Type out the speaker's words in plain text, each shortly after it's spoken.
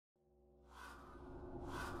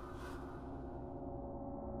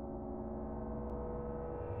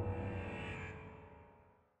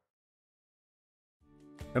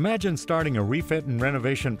Imagine starting a refit and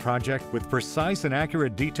renovation project with precise and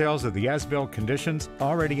accurate details of the as-built conditions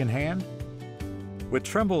already in hand. With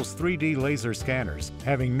Trimble's 3D laser scanners,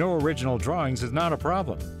 having no original drawings is not a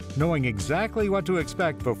problem. Knowing exactly what to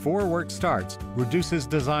expect before work starts reduces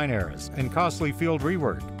design errors and costly field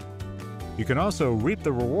rework. You can also reap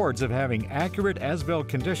the rewards of having accurate as-built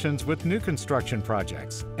conditions with new construction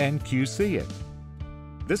projects and QC it.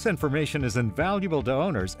 This information is invaluable to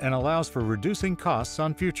owners and allows for reducing costs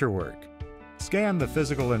on future work. Scan the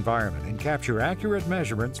physical environment and capture accurate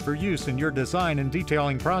measurements for use in your design and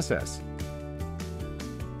detailing process.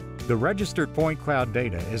 The registered point cloud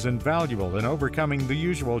data is invaluable in overcoming the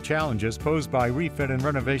usual challenges posed by refit and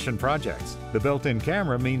renovation projects. The built-in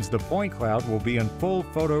camera means the point cloud will be in full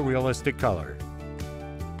photorealistic color.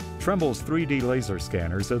 Trimble's 3D laser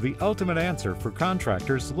scanners are the ultimate answer for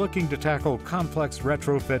contractors looking to tackle complex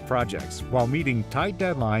retrofit projects while meeting tight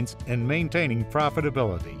deadlines and maintaining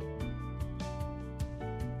profitability.